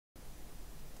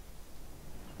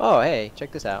Oh, hey,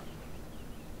 check this out.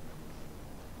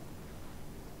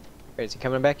 Wait, is he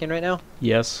coming back in right now?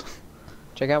 Yes.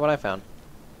 Check out what I found.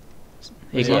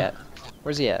 Where's he at?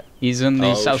 Where's he at? He's in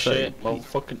the south shit. side. Well,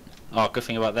 fucking. Oh, good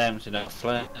thing about them, so they don't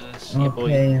flares. Okay,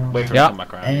 Yeah, boy. Wait for him to come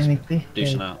back around. enemy He's please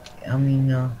douching take,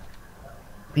 out.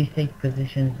 please take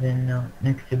positions in,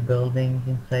 next to buildings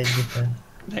inside because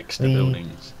Next to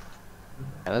buildings.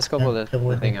 Yeah, let's go pull that's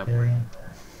the thing up.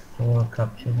 So we'll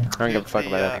capture them. I don't give a fuck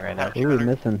about anything right now. Who are we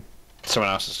missing?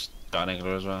 Someone else has got an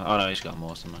angler as well. Oh no, he's got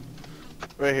more than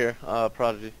Right here,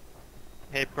 Prodigy.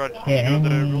 Hey, Prodigy, Yeah, do you know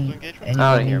the any, rules of engagement?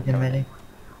 I don't any hear needs him a coming. medic?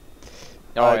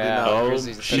 Oh I did yeah, not.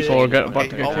 Grizzly's Oh, shit. shit. People get about to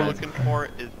Okay, get all we're killed. looking for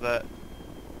is that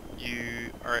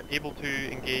you are able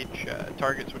to engage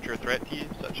targets which are a threat to you,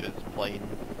 such as planes,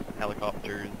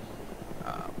 helicopters,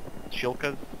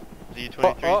 Shilkas,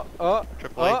 Z-23,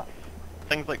 AAA,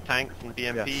 things like tanks and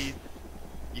BMPs.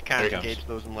 You There he can't comes. engage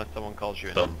those unless someone calls you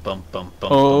in. Bum bum bum bum.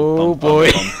 Oh, bum,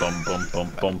 boy. Bum bum bum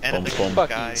bum bum bum Anything in bum.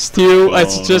 the sky, Stu, I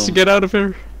suggest you get out of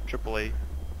here. AAA.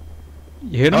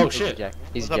 You hit him? Oh Easy shit. Jack.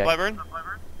 Was Easy that Jack. Blackburn?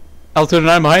 Altitude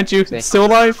 9 behind you. See? It's still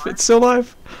alive. It's still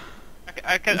alive.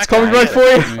 It's coming I right get for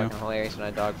it. you. Fucking hilarious when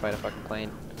I dogfight a fucking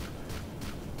plane.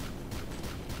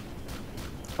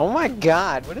 Oh my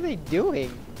god, what are they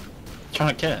doing? Trying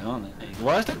to kill it, aren't they?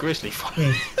 Why is the grizzly Hey,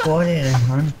 fighting? spotted a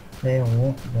hunt there,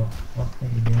 what the fuck are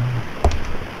you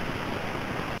doing?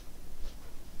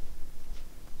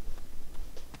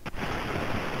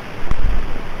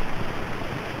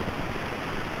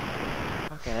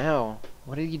 Fucking hell,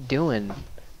 what are you doing?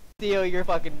 Theo, you're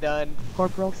fucking done.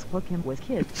 Corporal spoke him with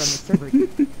kids from the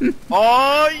server.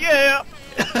 Oh yeah!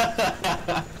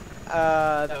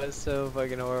 That was so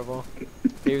fucking horrible.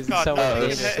 He was in God, so no, much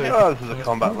it's- danger. Oh, this is a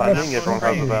combat landing. Everyone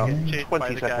has about Chased by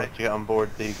 20 the guy. seconds to get on board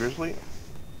the Grizzly.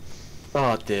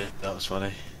 Oh dear, that was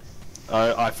funny.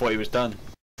 I thought he was done.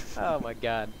 Oh my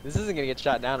god, this isn't gonna get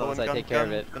shot down unless I take care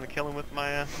of it. Gonna kill him with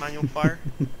my manual fire.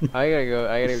 I gotta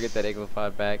go get that igloo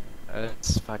pod back.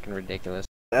 That's fucking ridiculous.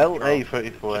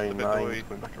 LA34A9 boy. is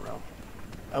going back around.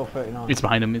 L39. It's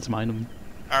behind him. It's behind him.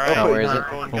 Alright, Oh, where is it?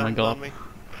 throwing Oh my guns God. on me.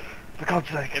 For God's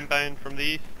sake, Inbound from the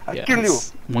east. I Yeah, kill you!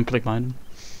 it's one click behind him.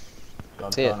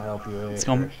 God See it. can't help you here. It's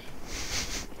coming.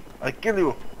 I kill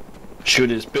you! Shoot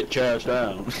his bitch ass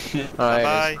down. Alright,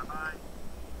 Bye.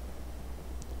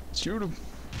 Shoot him.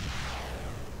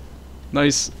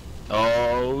 Nice.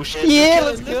 Oh shit. yeah,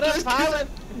 let's get up, pilot.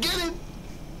 Get him!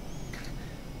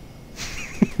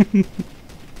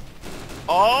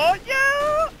 Oh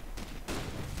yeah!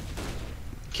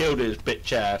 Killed his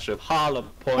bitch ass with hollow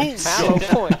points. Hallow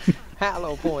point.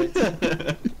 Hallow points.